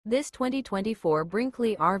This 2024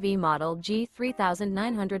 Brinkley RV Model G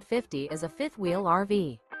 3950 is a fifth-wheel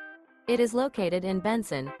RV. It is located in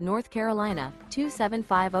Benson, North Carolina,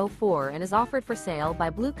 27504 and is offered for sale by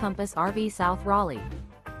Blue Compass RV South Raleigh.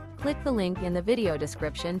 Click the link in the video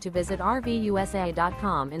description to visit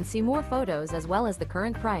RVUSA.com and see more photos as well as the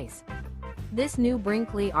current price. This new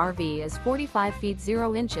Brinkley RV is 45 feet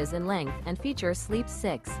 0 inches in length and features Sleep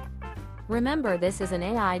 6. Remember, this is an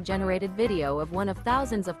AI-generated video of one of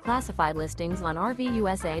thousands of classified listings on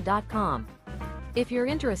RVUSA.com. If you're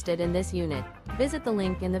interested in this unit, visit the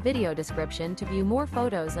link in the video description to view more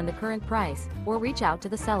photos and the current price, or reach out to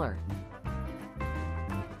the seller.